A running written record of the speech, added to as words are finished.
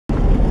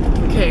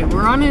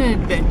we're on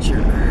an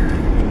adventure.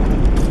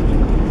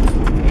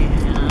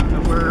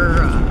 And we're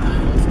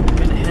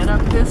gonna head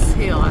up this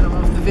hill. I don't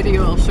know if the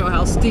video will show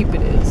how steep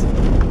it is.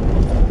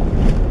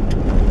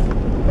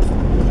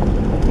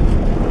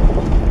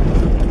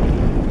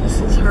 This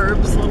is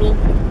Herb's little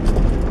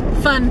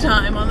fun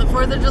time on the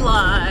 4th of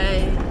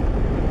July.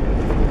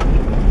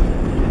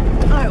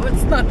 Alright, well,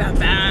 it's not that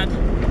bad.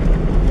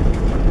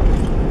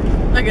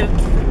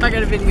 I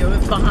got a video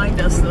of behind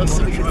us though,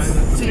 so we can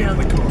see how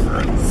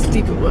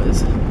steep it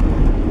was.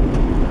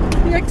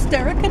 The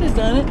Xterra could have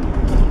done it.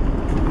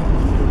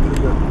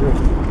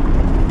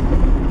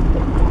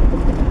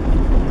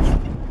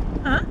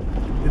 Huh?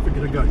 If it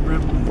could have got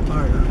gripped in the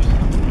tires.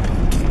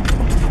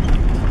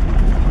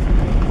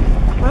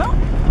 Well,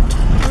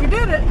 we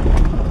did it.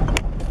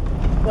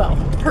 Well,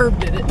 Herb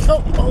did it.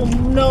 Oh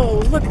no,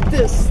 look at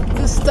this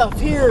stuff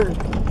here.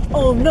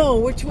 Oh no,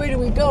 which way do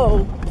we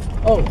go?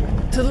 Oh,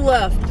 to the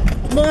left.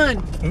 Come on.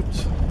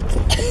 Oops.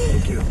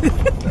 Thank you.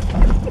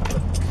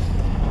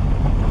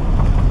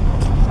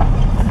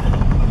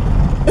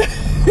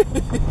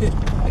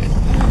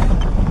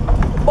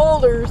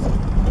 Boulders.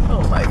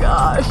 Oh my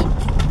gosh.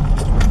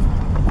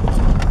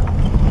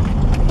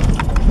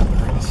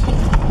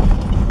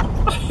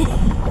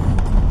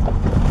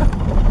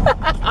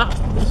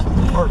 This is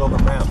part on the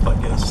map, I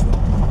guess.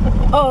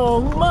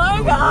 Oh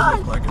my gosh.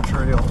 Look like a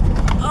trail.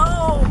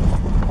 Oh.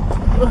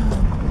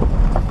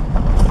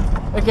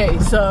 Okay,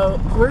 so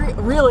we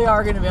really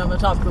are going to be on the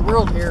top of the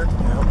world here.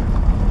 Yep.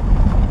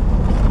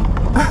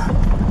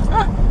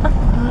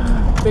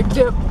 Big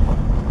dip.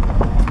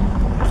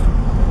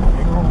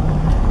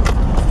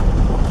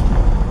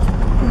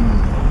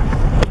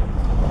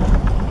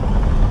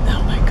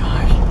 Oh my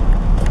gosh.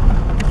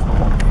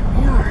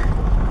 Here we are.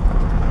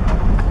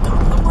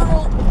 Top of the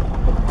world.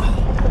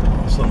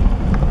 Awesome.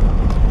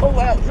 Oh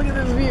wow, look at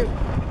this view.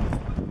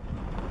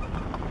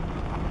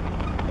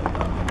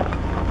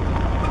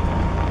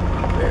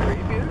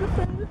 Very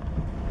beautiful.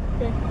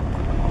 Okay.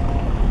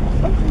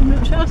 Oh,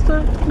 Mount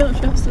Shasta. Mount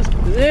Shasta's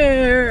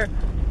there.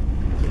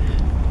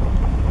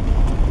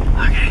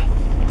 Okay.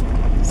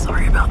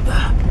 Sorry about the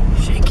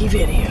shaky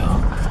video.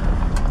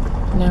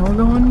 Now we're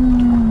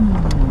going